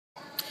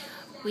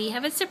We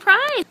have a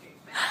surprise.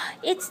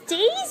 It's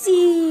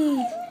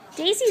Daisy.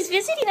 Daisy's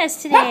visiting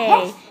us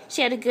today.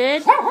 She had a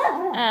good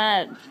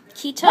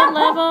ketone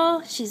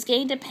level. She's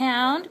gained a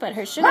pound, but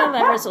her sugar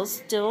levels are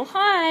still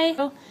high.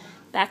 So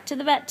back to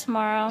the vet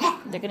tomorrow.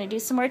 They're going to do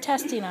some more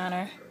testing on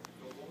her.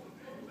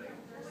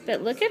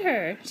 But look at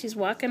her. She's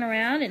walking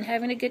around and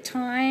having a good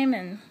time,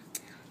 and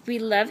we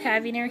love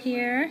having her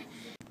here.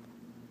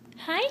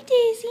 Hi,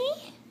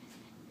 Daisy.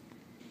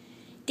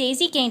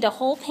 Daisy gained a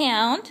whole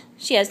pound.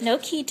 She has no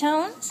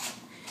ketones.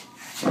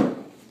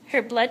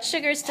 Her blood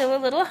sugar is still a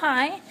little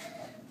high.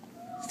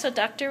 So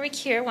Dr.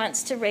 Rakir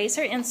wants to raise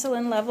her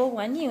insulin level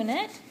 1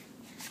 unit.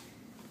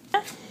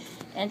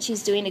 And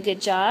she's doing a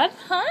good job.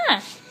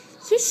 Huh?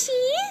 Yes,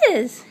 she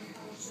is.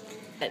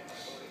 But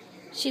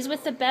she's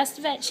with the best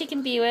vet she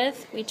can be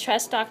with. We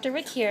trust Dr.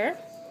 Rakir.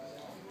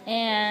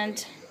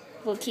 And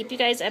we'll keep you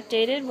guys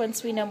updated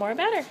once we know more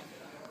about her.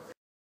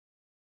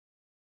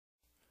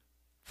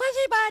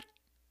 Fuzzy butt.